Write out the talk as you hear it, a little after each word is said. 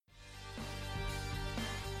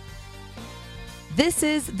This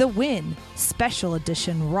is The Win, Special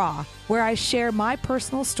Edition Raw, where I share my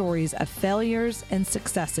personal stories of failures and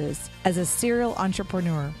successes as a serial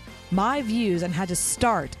entrepreneur. My views on how to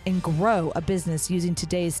start and grow a business using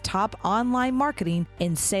today's top online marketing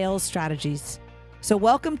and sales strategies. So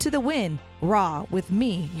welcome to The Win, Raw, with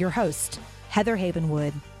me, your host, Heather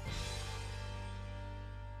Havenwood.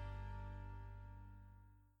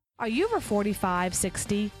 Are you over 45,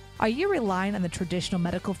 60? Are you relying on the traditional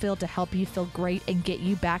medical field to help you feel great and get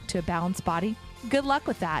you back to a balanced body? Good luck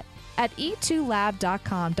with that. At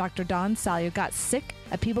e2lab.com, Dr. Don Salio got sick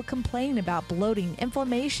of people complaining about bloating,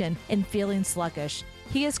 inflammation, and feeling sluggish.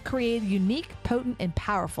 He has created unique, potent, and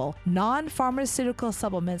powerful non-pharmaceutical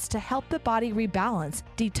supplements to help the body rebalance,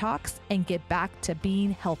 detox, and get back to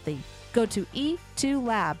being healthy. Go to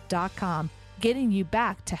e2lab.com, getting you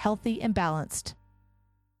back to healthy and balanced.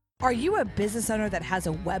 Are you a business owner that has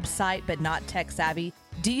a website but not tech savvy?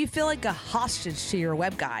 Do you feel like a hostage to your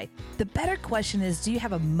web guy? The better question is, do you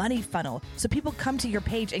have a money funnel so people come to your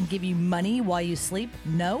page and give you money while you sleep?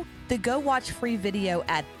 No? Then go watch free video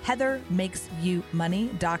at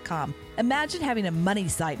heathermakesyoumoney.com. Imagine having a money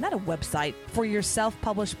site, not a website, for your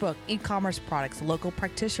self-published book, e-commerce products, local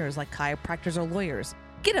practitioners like chiropractors or lawyers.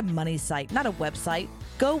 Get a money site, not a website.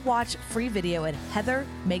 Go watch free video at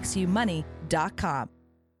heathermakesyoumoney.com.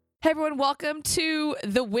 Hey everyone, welcome to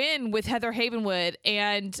The Win with Heather Havenwood,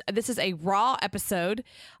 and this is a raw episode.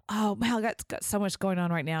 Oh man, I got so much going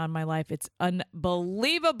on right now in my life. It's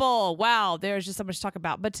unbelievable. Wow, there's just so much to talk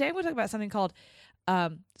about. But today I'm going to talk about something called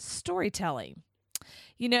storytelling.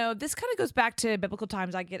 You know, this kind of goes back to biblical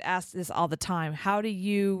times. I get asked this all the time. How do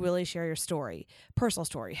you really share your story, personal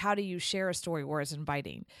story? How do you share a story where it's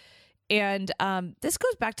inviting? And this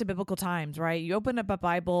goes back to biblical times, right? You open up a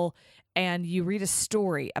Bible and you read a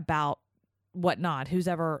story about whatnot,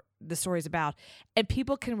 whoever the story's about, and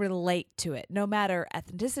people can relate to it, no matter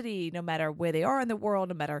ethnicity, no matter where they are in the world,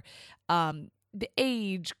 no matter the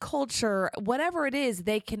age, culture, whatever it is,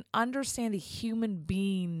 they can understand the human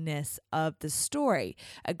beingness of the story.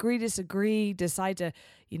 Agree, disagree, decide to,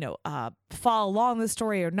 follow along the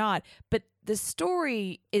story or not. But the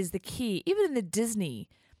story is the key. Even in the Disney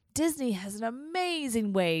has an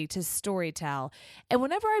amazing way to storytell. And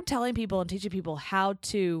whenever I'm telling people and teaching people how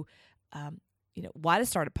to, why to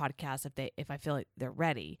start a podcast if I feel like they're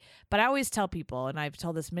ready. But I always tell people, and I've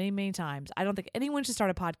told this many, many times, I don't think anyone should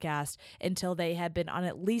start a podcast until they have been on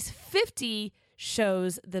at least 50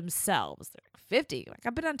 shows themselves. They're like 50. Like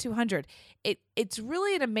I've been on 200. It's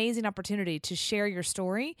really an amazing opportunity to share your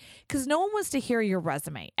story because no one wants to hear your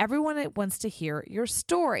resume. Everyone wants to hear your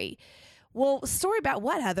story. Well, story about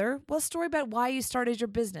what, Heather? Well, story about why you started your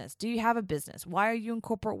business. Do you have a business? Why are you in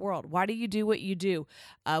corporate world? Why do you do what you do?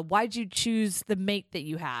 Why did you choose the mate that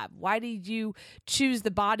you have? Why did you choose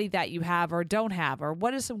the body that you have or don't have? Or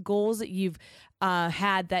what are some goals that you've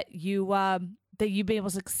had that you've been able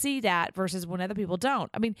to succeed at versus when other people don't?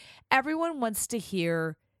 I mean, everyone wants to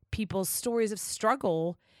hear people's stories of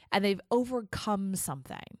struggle and they've overcome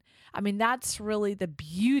something. I mean, that's really the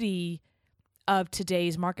beauty of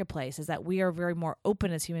today's marketplace, is that we are very more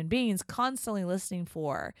open as human beings, constantly listening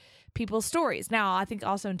for people's stories. Now, I think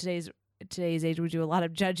also in today's age, we do a lot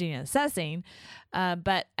of judging and assessing,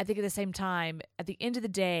 but I think at the same time, at the end of the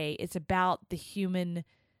day, it's about the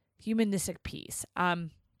humanistic piece.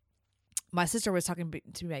 My sister was talking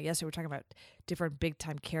to me about yesterday. We're talking about different big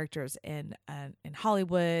time characters in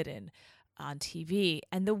Hollywood and on TV,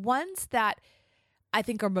 and the ones that I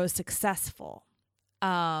think are most successful,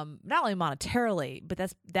 not only monetarily, but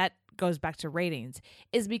that goes back to ratings,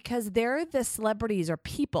 is because they're the celebrities or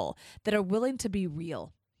people that are willing to be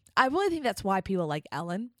real. I really think that's why people like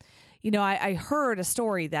Ellen. I heard a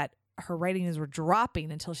story that her ratings were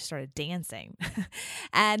dropping until she started dancing.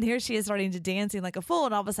 And here she is starting to dancing like a fool,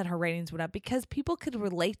 and all of a sudden her ratings went up because people could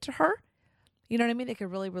relate to her. You know what I mean? They could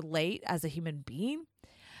really relate as a human being.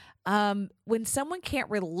 When someone can't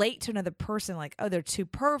relate to another person, like, oh, they're too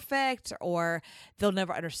perfect or they'll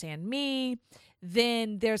never understand me,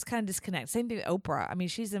 then there's kind of disconnect. Same thing with Oprah. I mean,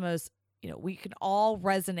 she's the most, we can all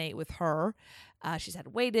resonate with her. She's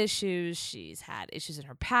had weight issues. She's had issues in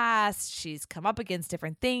her past. She's come up against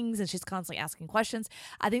different things and she's constantly asking questions.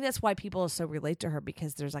 I think that's why people so relate to her,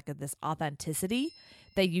 because there's like this authenticity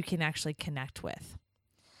that you can actually connect with.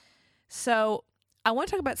 So I want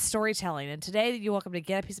to talk about storytelling. And today you're welcome to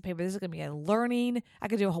get a piece of paper. This is going to be a learning. I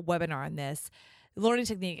could do a whole webinar on this learning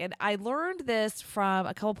technique. And I learned this from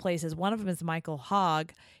a couple places. One of them is Michael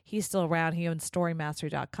Hogg. He's still around. He owns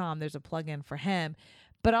storymastery.com. There's a plugin for him,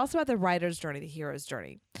 but also about the writer's journey, the hero's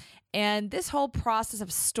journey. And this whole process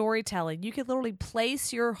of storytelling, you could literally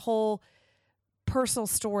place your whole personal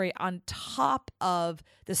story on top of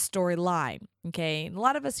the storyline. Okay. And a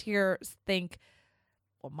lot of us here think,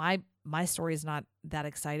 well, my story is not that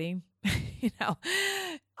exciting.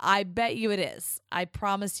 I bet you it is. I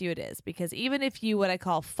promise you it is. Because even if you, what I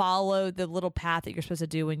call, follow the little path that you're supposed to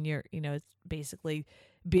do when you're, it's basically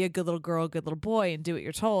be a good little girl, good little boy, and do what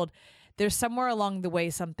you're told, there's somewhere along the way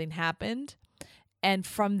something happened. And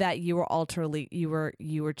from that, you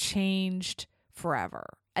were changed forever.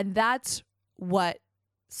 And that's what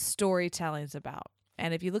storytelling is about.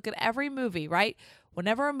 And if you look at every movie, right?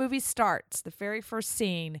 Whenever a movie starts, the very first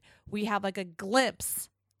scene, we have like a glimpse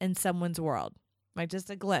in someone's world, right? Just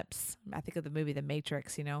a glimpse. I think of the movie The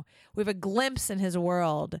Matrix, we have a glimpse in his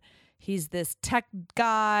world. He's this tech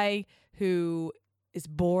guy who is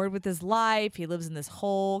bored with his life. He lives in this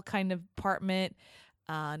whole kind of apartment.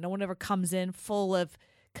 No one ever comes in, full of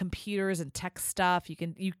computers and tech stuff.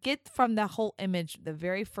 You get from the whole image, the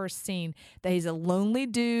very first scene, that he's a lonely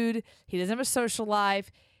dude. He doesn't have a social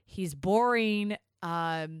life. He's boring.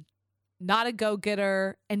 Not a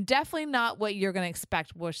go-getter, and definitely not what you're going to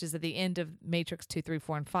expect, which is at the end of Matrix 2, 3,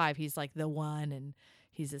 4, and 5. He's like the one, and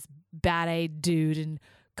he's this bad-A dude and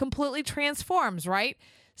completely transforms, right?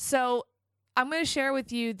 So I'm going to share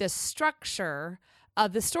with you the structure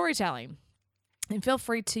of the storytelling, and feel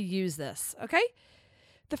free to use this, okay?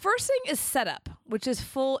 The first thing is setup, which is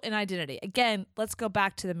full in identity. Again, let's go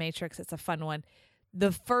back to the Matrix. It's a fun one.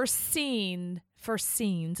 The first scenes,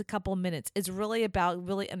 a couple of minutes, is really about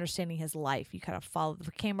really understanding his life. You kind of follow,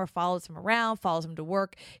 the camera follows him around, follows him to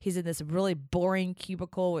work. He's in this really boring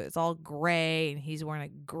cubicle where it's all gray, and he's wearing a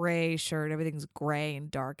gray shirt. Everything's gray and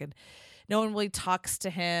dark, and no one really talks to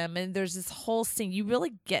him. And there's this whole scene. You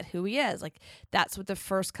really get who he is. Like, that's what the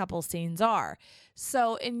first couple scenes are.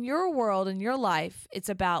 So in your world, in your life, it's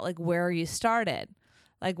about like where you started.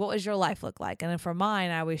 Like, what was your life look like? And then for mine,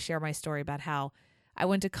 I always share my story about how I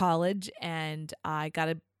went to college and I got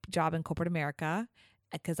a job in corporate America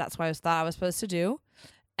because that's what I thought I was supposed to do.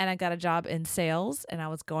 And I got a job in sales, and I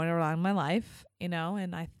was going around my life, and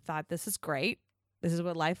I thought, this is great. This is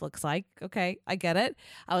what life looks like. Okay, I get it.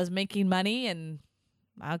 I was making money, and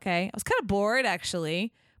okay, I was kind of bored,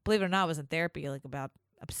 actually. Believe it or not, I was in therapy, like about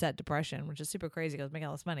upset depression, which is super crazy. I was making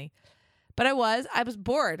all this money. But I was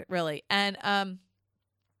bored, really. And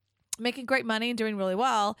making great money and doing really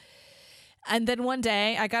well. And then one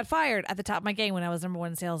day I got fired at the top of my game when I was number 1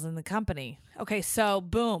 in sales in the company. Okay, so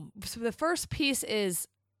boom. So the first piece is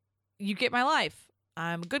you get my life.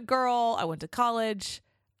 I'm a good girl. I went to college.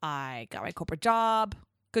 I got my corporate job.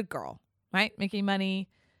 Good girl, right? Making money,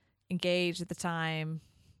 engaged at the time.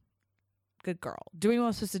 Good girl. Doing what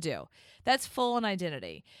I'm supposed to do. That's full in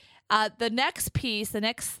identity. The next piece,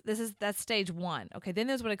 that's stage 1. Okay, then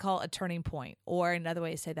there's what I call a turning point, or another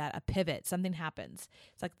way to say that, a pivot. Something happens.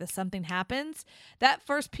 It's like the something happens. That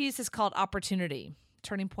first piece is called opportunity.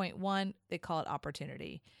 Turning point 1, they call it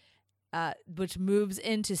opportunity, which moves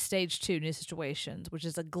into stage 2, new situations, which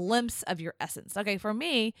is a glimpse of your essence. Okay, for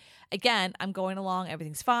me, again, I'm going along,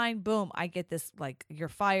 everything's fine. Boom, I get this like you're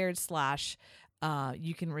fired /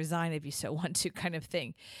 you can resign if you so want to kind of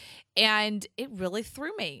thing. And it really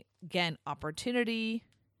threw me. Again, opportunity,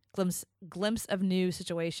 glimpse of new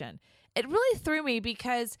situation. It really threw me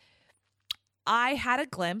because I had a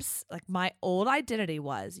glimpse, like my old identity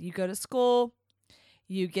was, you go to school,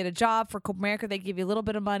 you get a job for corporate America, they give you a little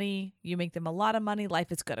bit of money, you make them a lot of money,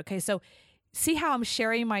 life is good. Okay, so see how I'm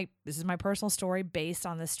sharing this is my personal story based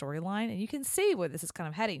on this storyline, and you can see where this is kind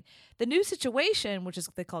of heading. The new situation, which is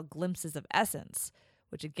what they call glimpses of essence,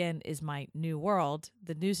 which again is my new world,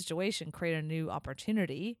 the new situation created a new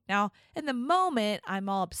opportunity. Now, in the moment, I'm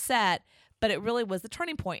all upset, but it really was the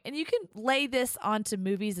turning point. And you can lay this onto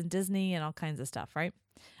movies and Disney and all kinds of stuff, right?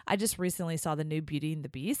 I just recently saw the new Beauty and the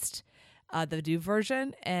Beast, the new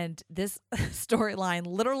version, and this storyline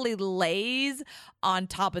literally lays on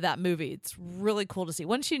top of that movie. It's really cool to see.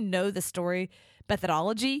 Once you know the story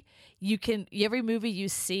methodology, every movie you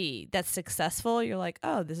see that's successful, you're like,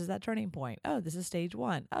 oh, this is that turning point. Oh, this is stage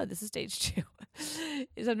 1. Oh, this is stage 2.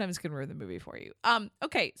 It sometimes can ruin the movie for you.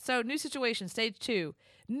 Okay, so new situation, stage 2.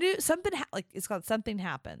 It's called something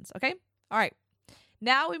happens. Okay, all right.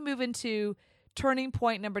 Now we move into turning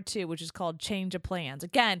point number 2, which is called change of plans.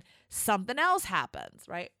 Again, something else happens,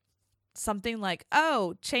 right? Something like,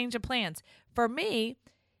 oh, change of plans. For me,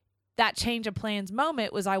 that change of plans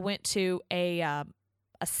moment was I went to a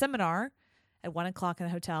seminar at 1:00 in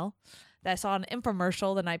the hotel that I saw an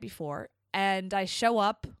infomercial the night before, and I show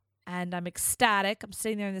up and I'm ecstatic. I'm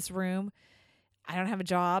sitting there in this room. I don't have a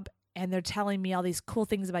job, and they're telling me all these cool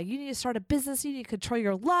things about you need to start a business, you need to control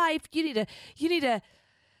your life, you need to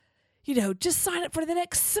just sign up for the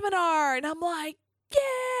next seminar. And I'm like,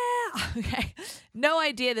 yeah. Okay. No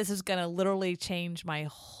idea this is going to literally change my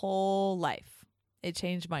whole life. It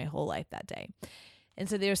changed my whole life that day. And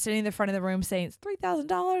so they were sitting in the front of the room saying, it's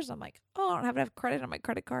 $3,000. I'm like, oh, I don't have enough credit on my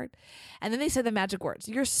credit card. And then they said the magic words,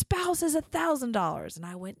 your spouse is $1,000. And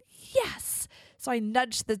I went, yes. So I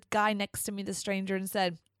nudged the guy next to me, the stranger, and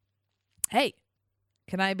said, hey,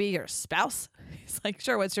 can I be your spouse? He's like,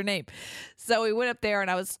 sure, what's your name? So we went up there and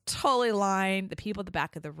I was totally lying. The people at the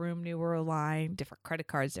back of the room knew we were lying, different credit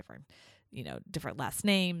cards, different last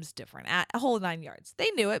names, a whole 9 yards. They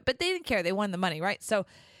knew it, but they didn't care. They wanted the money, right? So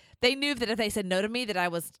they knew that if they said no to me, that I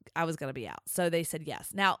was going to be out. So they said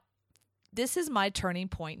yes. Now, this is my turning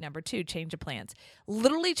point number 2, change of plans.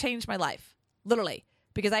 Literally changed my life, literally,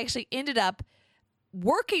 because I actually ended up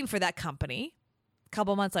working for that company a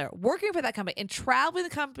couple months later, working for that company and traveling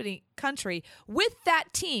the country with that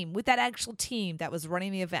team, with that actual team that was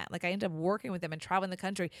running the event. Like I ended up working with them and traveling the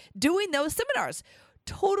country, doing those seminars.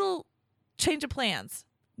 Total change of plans.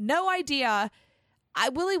 No idea. I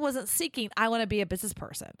really wasn't seeking, I want to be a business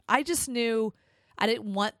person. I just knew I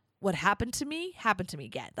didn't want what happened to me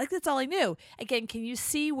again. Like that's all I knew. Again, can you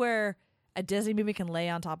see where a Disney movie can lay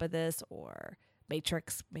on top of this, or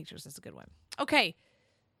Matrix? Matrix is a good one. Okay.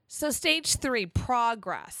 So stage 3,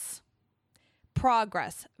 progress.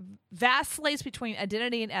 Vacillates between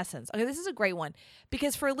identity and essence. Okay, this is a great one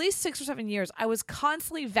because for at least 6 or 7 years, I was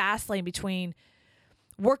constantly vacillating between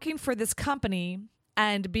working for this company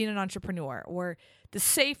and being an entrepreneur, or the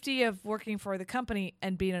safety of working for the company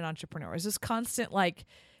and being an entrepreneur. It was this constant like,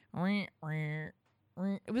 it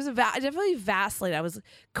was I definitely vacillated. I was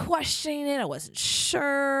questioning it. I wasn't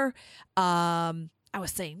sure. I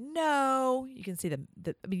was saying no. You can see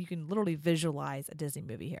you can literally visualize a Disney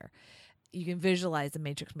movie here. You can visualize the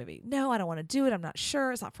Matrix movie. No, I don't want to do it. I'm not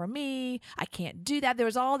sure. It's not for me. I can't do that. There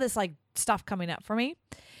was all this like stuff coming up for me.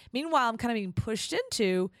 Meanwhile, I'm kind of being pushed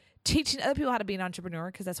into teaching other people how to be an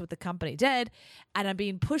entrepreneur because that's what the company did. And I'm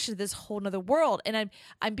being pushed into this whole nother world. And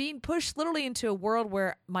I'm being pushed literally into a world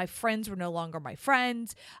where my friends were no longer my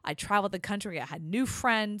friends. I traveled the country. I had new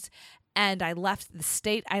friends. And I left the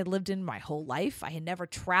state I lived in my whole life. I had never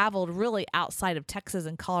traveled really outside of Texas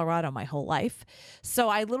and Colorado my whole life. So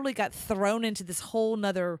I literally got thrown into this whole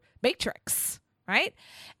nother matrix, right?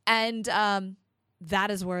 And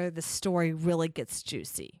that is where the story really gets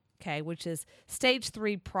juicy, okay? Which is stage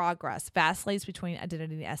 3, progress, vacillates between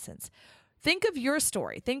identity and essence. Think of your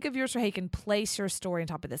story. How you can place your story on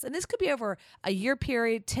top of this. And this could be over a year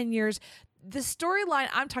period, 10 years. The storyline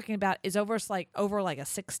I'm talking about is over a 16,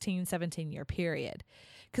 17-year period.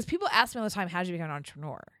 Because people ask me all the time, how did you become an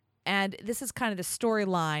entrepreneur? And this is kind of the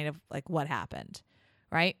storyline of like what happened,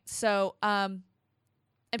 right? So, and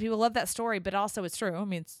people love that story, but also it's true. I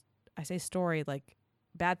mean, I say story like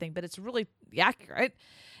bad thing, but it's really accurate.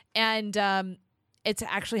 And it's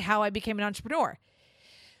actually how I became an entrepreneur.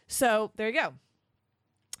 So there you go.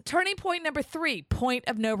 Turning point number 3, point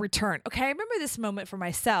of no return. Okay, I remember this moment for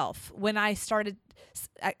myself when I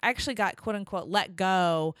actually got quote unquote let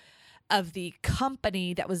go of the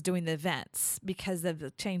company that was doing the events because of the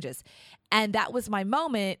changes. And that was my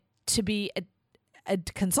moment to be a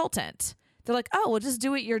consultant. They're like, oh, well, just do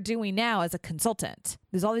what you're doing now as a consultant.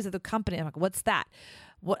 There's all these other companies. I'm like, what's that?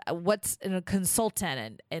 What's a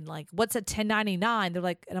consultant and like, what's a 1099? They're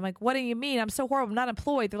like, and I'm like, what do you mean? I'm so horrible. I'm not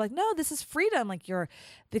employed. They're like, no, this is freedom. Like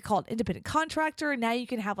they call it independent contractor. And now you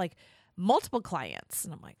can have like multiple clients.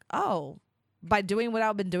 And I'm like, oh, by doing what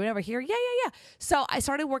I've been doing over here. Yeah. So I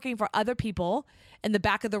started working for other people in the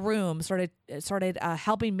back of the room, started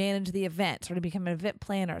helping manage the event, started becoming an event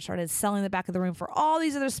planner, started selling the back of the room for all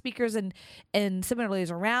these other speakers and seminar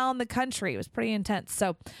leaders around the country. It was pretty intense.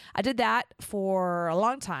 So I did that for a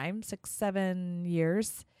long time, 6-7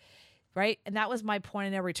 years, right? And that was my point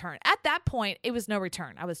of no return. At that point, it was no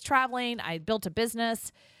return. I was traveling. I built a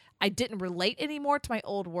business. I didn't relate anymore to my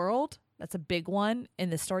old world. That's a big one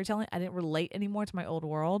in the storytelling. I didn't relate anymore to my old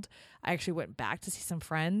world. I actually went back to see some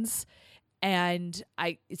friends. And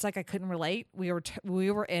it's like I couldn't relate. We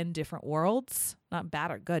were in different worlds, not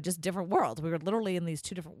bad or good, just different worlds. We were literally in these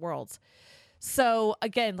 2 different worlds. So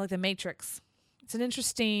again, like the Matrix, it's an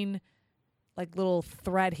interesting like little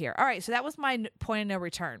thread here. All right, so that was my point of no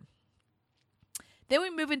return. Then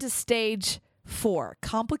we move into stage 4,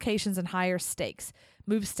 complications and higher stakes.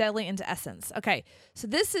 Move steadily into essence. Okay, so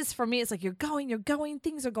this is for me. It's like you're going.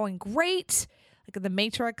 Things are going great. Like the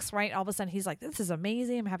Matrix, right? All of a sudden he's like, this is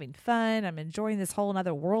amazing. I'm having fun. I'm enjoying this whole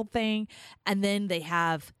other world thing. And then they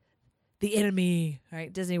have the enemy,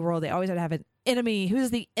 right? Disney World, they always have to have an enemy. Who's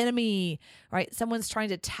the enemy, right? Someone's trying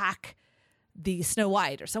to attack the Snow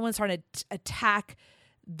White, or someone's trying to attack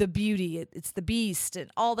the beauty. It's the beast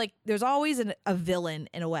and all, like there's always a villain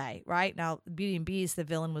in a way, right? Now, Beauty and Beast, the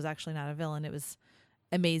villain was actually not a villain. It was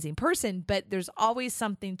amazing person, but there's always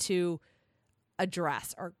something to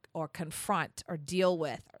address or confront or deal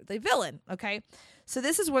with the villain. Okay. So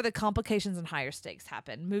this is where the complications and higher stakes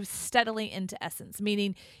happen. Move steadily into essence,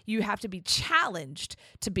 meaning you have to be challenged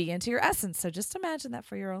to be into your essence. So just imagine that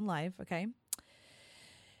for your own life. Okay.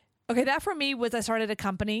 Okay. That for me was, I started a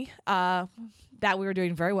company, that we were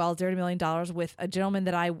doing very well, $0 to $1 million, with a gentleman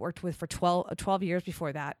that I worked with for 12 years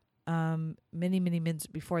before that. Many minutes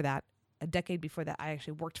before that, a decade before that, I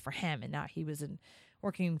actually worked for him, and now he was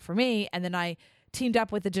working for me. And then I teamed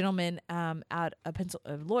up with a gentleman out a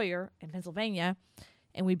lawyer in Pennsylvania,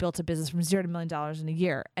 and we built a business from $0 to $1 million in a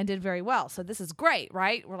year and did very well. So this is great,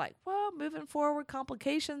 right? We're like, well, moving forward,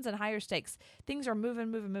 complications and higher stakes. Things are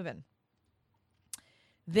moving.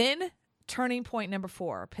 Then turning point number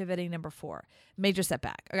 4, pivoting number 4, major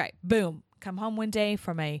setback. Okay, boom. Come home one day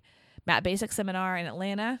from a Matt Basic seminar in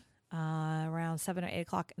Atlanta around 7 or 8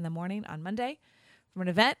 o'clock in the morning on Monday from an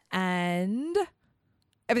event, and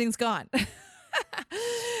everything's gone.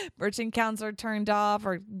 Merchant accounts are turned off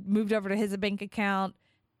or moved over to his bank account.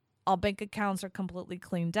 All bank accounts are completely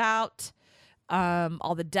cleaned out.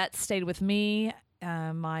 All the debt stayed with me.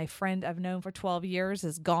 My friend I've known for 12 years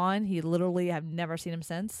is gone. He literally, I've never seen him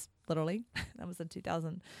since. Literally. That was in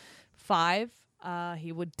 2005.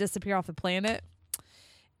 He would disappear off the planet.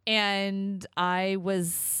 And I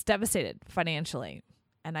was devastated financially.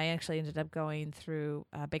 And I actually ended up going through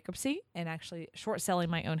bankruptcy and actually short selling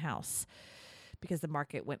my own house because the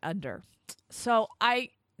market went under. So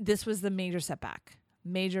this was the major setback.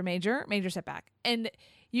 Major setback. And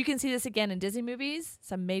you can see this again in Disney movies.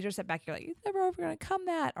 Some major setback. You're like, you're never overcome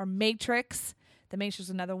that. Or Matrix. The Matrix is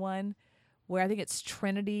another one where I think it's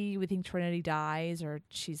Trinity. We think Trinity dies or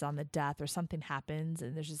she's on the death or something happens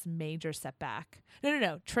and there's this major setback.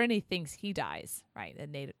 No. Trinity thinks he dies, right?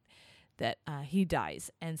 And he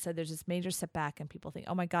dies. And so there's this major setback and people think,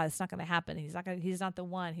 oh my God, it's not going to happen. He's not the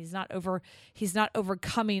one. He's not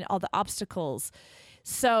overcoming all the obstacles.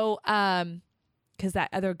 So, because that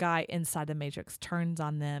other guy inside the Matrix turns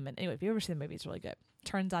on them. And anyway, if you ever see the movie, it's really good.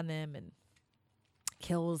 Turns on them and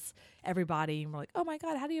kills everybody. And we're like, oh my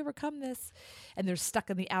God, how do you overcome this? And they're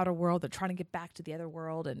stuck in the outer world. They're trying to get back to the other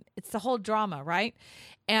world. And it's the whole drama, right?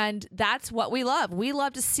 And that's what we love. We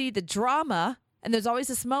love to see the drama. And there's always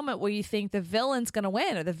this moment where you think the villain's going to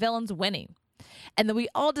win or the villain's winning. And then we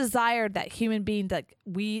all desire that human being, that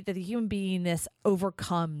the human beingness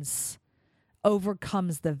overcomes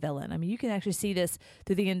the villain. I mean, you can actually see this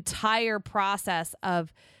through the entire process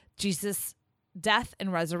of Jesus' death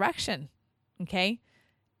and resurrection. Okay.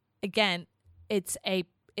 Again, it's a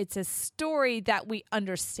story that we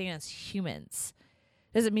understand as humans.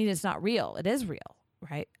 Doesn't mean it's not real. It is real,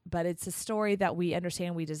 right? But it's a story that we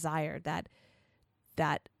understand, we desire, that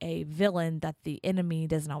a villain, that the enemy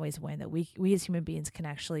doesn't always win, that we as human beings can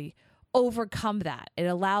actually overcome that. It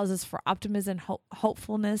allows us for optimism,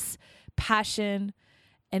 hopefulness, passion,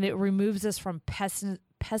 and it removes us from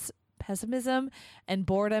pessimism and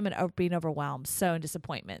boredom and being overwhelmed, and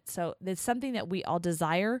disappointment. So it's something that we all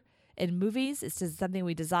desire in movies. It's just something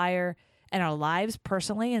we desire in our lives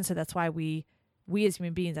personally, and so that's why we as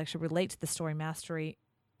human beings actually relate to the story mastery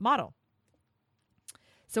model.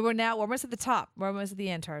 So we're almost at the top. We're almost at the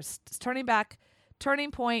end.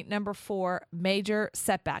 Turning point number 4, major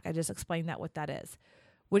setback. I just explained what that is,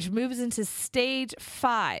 which moves into stage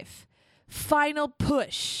 5, final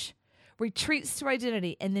push, retreats to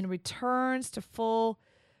identity, and then returns fully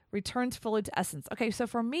to essence. Okay, so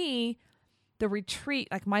for me, the retreat,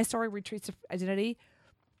 like my story, retreats to identity.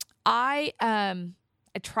 I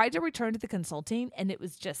tried to return to the consulting, and it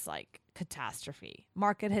was just like catastrophe.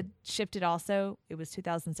 Market had shifted also. It was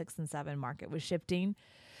 2006 and 2007. Market was shifting.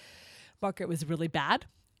 Market was really bad.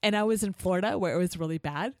 And I was in Florida where it was really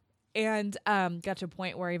bad. And got to a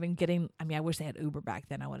point where I wish they had Uber back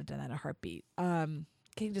then. I would have done that in a heartbeat.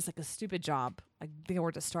 Getting just like a stupid job. I think I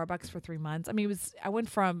worked at Starbucks for 3 months. I mean, I went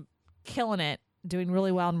from killing it, doing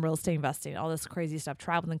really well in real estate investing, all this crazy stuff,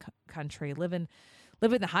 traveling the country, living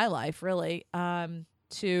the high life, really,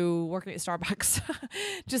 to working at Starbucks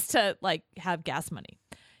just to like have gas money.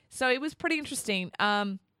 So it was pretty interesting.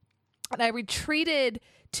 And I retreated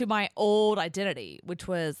to my old identity, which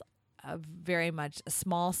was very much a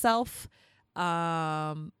small self. Hey,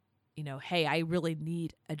 I really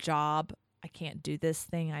need a job. I can't do this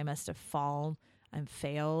thing. I must have fallen. I've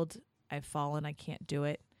failed. I've fallen. I can't do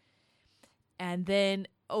it. And then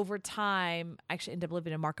over time, I actually ended up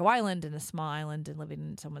living in Marco Island, in a small island, and living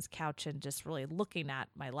in someone's couch and just really looking at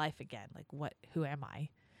my life again. Like, who am I?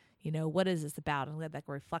 What is this about? And we had that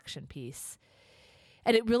reflection piece.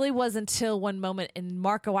 And it really wasn't until one moment in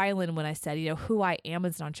Marco Island when I said, who I am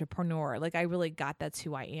as an entrepreneur. Like, I really got that's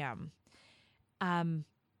who I am. And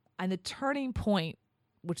the turning point,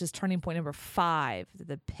 which is turning point number 5,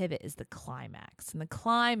 the pivot, is the climax. And the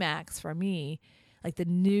climax for me, like the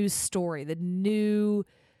new story, the new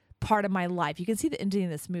part of my life. You can see the ending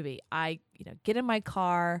of this movie. I, get in my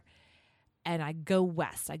car and I go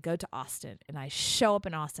west. I go to Austin and I show up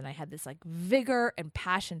in Austin. I had this like vigor and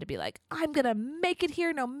passion to be like, I'm going to make it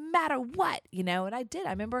here no matter what, and I did.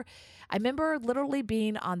 I remember literally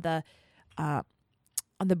being on the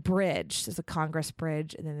bridge. There's a Congress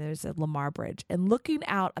Bridge and then there's a Lamar Bridge, and looking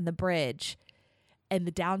out on the bridge and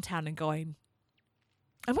the downtown and going,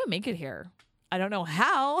 I'm going to make it here. I don't know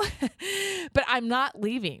how, but I'm not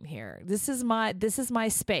leaving here. This is my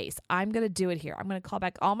space. I'm going to do it here. I'm going to call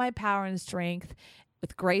back all my power and strength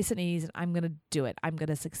with grace and ease, and I'm going to do it. I'm going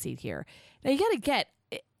to succeed here. Now you got to get,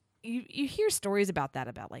 you hear stories about that,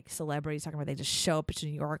 about like celebrities talking about they just show up to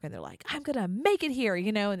New York and they're like, I'm going to make it here,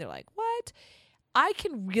 and they're like, what? I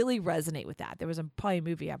can really resonate with that. There was probably a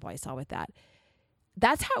movie I probably saw with that.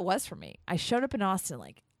 That's how it was for me. I showed up in Austin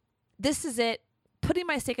like, this is it. Putting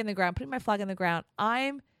my stake in the ground, putting my flag in the ground.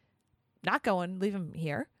 I'm not going, leave him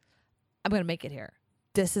here. I'm going to make it here.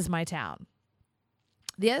 This is my town.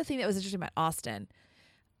 The other thing that was interesting about Austin,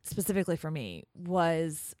 specifically for me,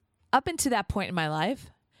 was up until that point in my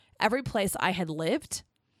life, every place I had lived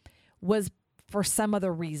was for some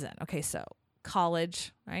other reason. Okay, so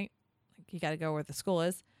college, right? You got to go where the school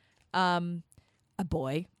is. A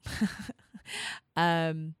boy.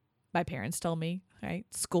 My parents told me, right?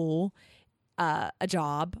 School. A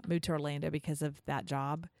job. Moved to Orlando because of that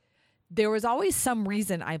job. There was always some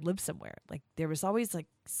reason I lived somewhere. Like there was always like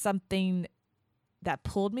something that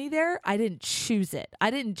pulled me there. I didn't choose it.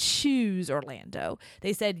 I didn't choose Orlando.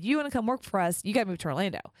 They said, you want to come work for us? You got to move to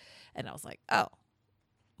Orlando. And I was like, oh,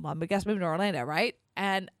 well, I guess moving to Orlando, right?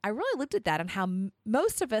 And I really looked at that and how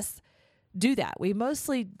most of us do that. We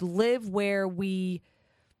mostly live where we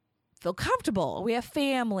feel comfortable. We have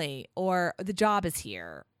family, or the job is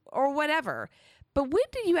here, or whatever. But when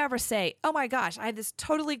do you ever say, oh my gosh, I have this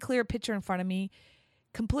totally clear picture in front of me,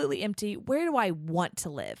 completely empty. Where do I want to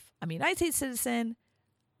live? I'm a United States citizen.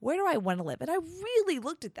 Where do I want to live? And I really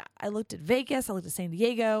looked at that. I looked at Vegas. I looked at San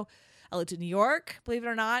Diego. I looked at New York, believe it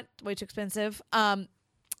or not, way too expensive. And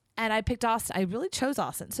I picked Austin. I really chose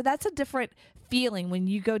Austin. So that's a different feeling when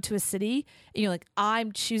you go to a city and you're like,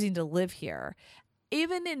 I'm choosing to live here.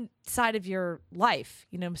 Even inside of your life,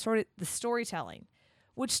 sort of the storytelling,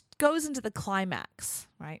 which goes into the climax,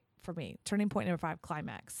 right? For me, turning point number 5,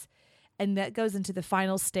 climax. And that goes into the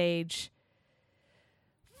final stage,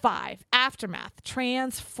 5, aftermath,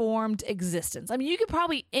 transformed existence. I mean, you could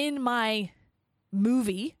probably end my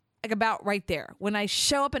movie like about right there. When I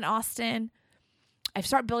show up in Austin, I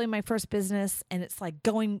start building my first business and it's like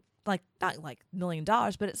going like, not like $1 million,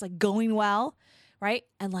 but it's like going well, right?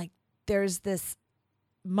 And like, there's this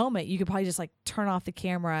moment you could probably just like turn off the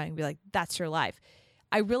camera and be like, that's your life.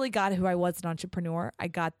 I really got who I was as an entrepreneur. I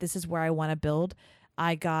got, this is where I want to build.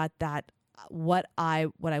 I got that what I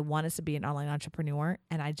want is to be an online entrepreneur.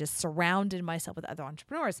 And I just surrounded myself with other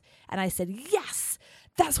entrepreneurs. And I said, yes,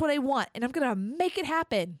 that's what I want. And I'm going to make it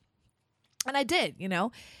happen. And I did,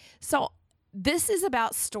 So this is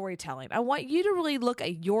about storytelling. I want you to really look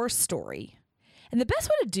at your story. And the best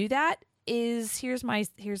way to do that is, here's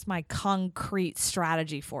my concrete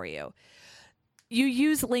strategy for you. You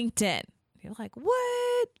use LinkedIn. You're like,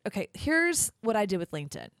 what? Okay, here's what I did with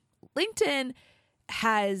LinkedIn. LinkedIn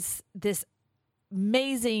has this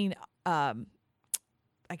amazing,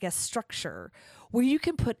 structure where you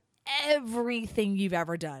can put everything you've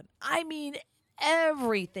ever done. I mean,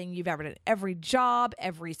 everything you've ever done, every job,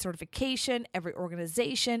 every certification, every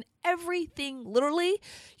organization, everything literally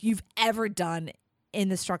you've ever done in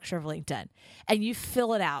the structure of LinkedIn. And you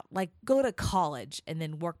fill it out, like go to college and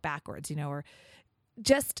then work backwards, or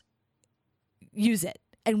just use it.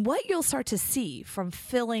 And what you'll start to see from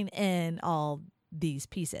filling in all these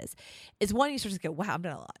pieces is, one, you start to go, wow, I've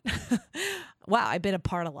done a lot. Wow, I've been a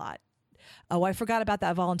part of a lot. Oh, I forgot about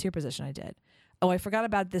that volunteer position I did. Oh, I forgot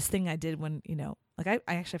about this thing I did when, I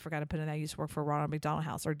actually forgot to put in, I used to work for Ronald McDonald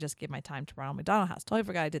House, or just give my time to Ronald McDonald House. Totally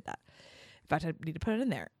forgot I did that. In fact, I need to put it in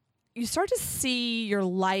there. You start to see your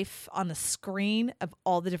life on the screen of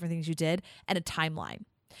all the different things you did and a timeline.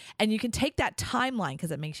 And you can take that timeline, because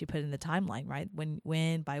it makes you put in the timeline, right?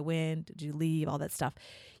 When, by when did you leave, all that stuff.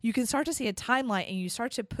 You can start to see a timeline, and you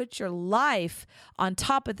start to put your life on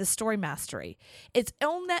top of the story mastery. It's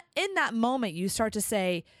in that moment you start to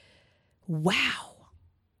say, wow,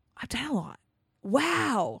 I've done a lot.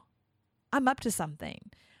 Wow, I'm up to something.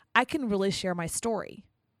 I can really share my story,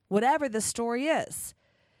 whatever the story is.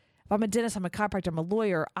 If I'm a dentist, I'm a chiropractor, I'm a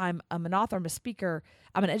lawyer, I'm an author, I'm a speaker,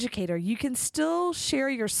 I'm an educator. You can still share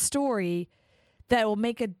your story that will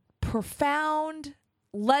make a profound,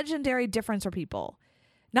 legendary difference for people.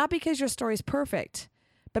 Not because your story is perfect,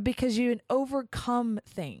 but because you can overcome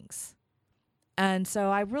things. And so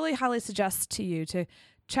I really highly suggest to you to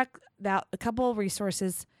check out a couple of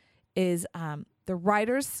resources is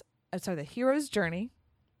the hero's journey.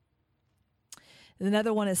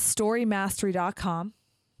 Another one is storymastery.com.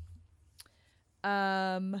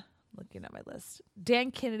 Looking at my list.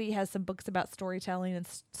 Dan Kennedy has some books about storytelling and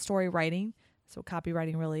story writing. That's what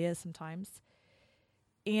copywriting really is sometimes.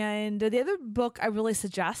 And the other book I really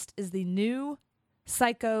suggest is the new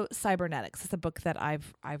Psycho-Cybernetics. It's a book that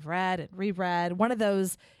I've read and reread. One of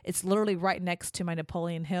those, it's literally right next to my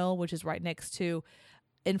Napoleon Hill, which is right next to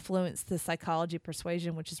Influence, the Psychology of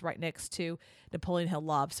Persuasion, which is right next to Napoleon Hill,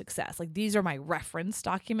 Law of Success. Like, these are my reference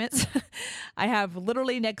documents. I have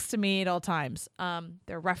literally next to me at all times.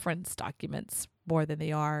 They're reference documents more than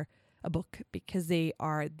they are a book, because they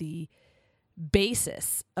are the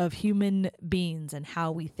basis of human beings and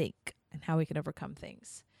how we think and how we can overcome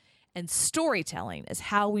things. And storytelling is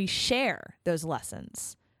how we share those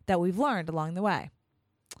lessons that we've learned along the way.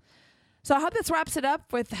 So I hope this wraps it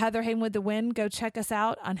up with Heather Havenwood, The Win. Go check us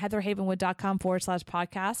out on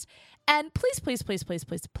heatherhavenwood.com/podcast. And please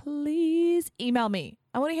email me.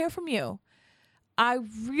 I want to hear from you. I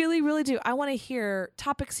really, really do. I want to hear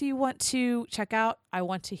topics you want to check out. I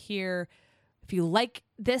want to hear if you like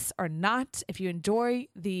this or not, if you enjoy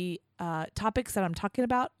the topics that I'm talking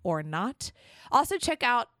about or not. Also, check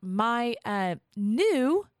out my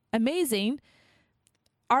new amazing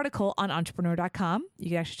article on entrepreneur.com.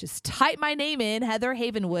 You can actually just type my name in, Heather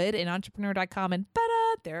Havenwood, in entrepreneur.com, and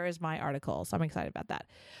there is my article. So I'm excited about that.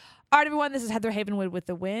 All right, everyone, this is Heather Havenwood with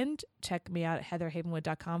The Wind. Check me out at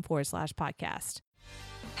heatherhavenwood.com/podcast.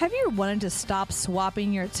 Have you ever wanted to stop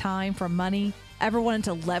swapping your time for money? Ever wanted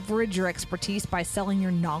to leverage your expertise by selling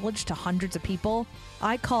your knowledge to hundreds of people?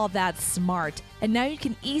 I call that smart. And now you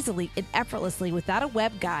can easily and effortlessly, without a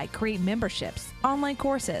web guy, create memberships, online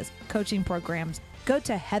courses, coaching programs. Go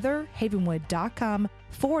to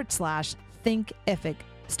heatherhavenwood.com/thinkific.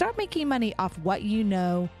 Start making money off what you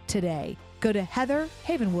know today. Go to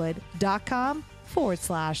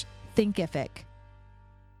heatherhavenwood.com/thinkific.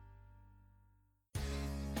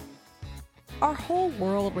 Our whole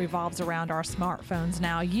world revolves around our smartphones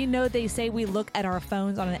now. You know, they say we look at our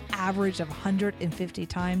phones on an average of 150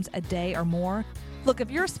 times a day or more. Look,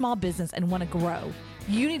 if you're a small business and want to grow,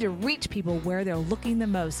 you need to reach people where they're looking the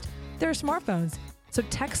most, their smartphones. So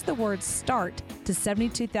text the word START to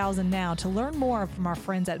 72,000 now to learn more from our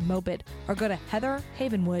friends at Mobit, or go to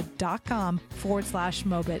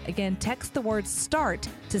heatherhavenwood.com/Mobit. Again, text the word START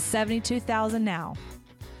to 72,000 now.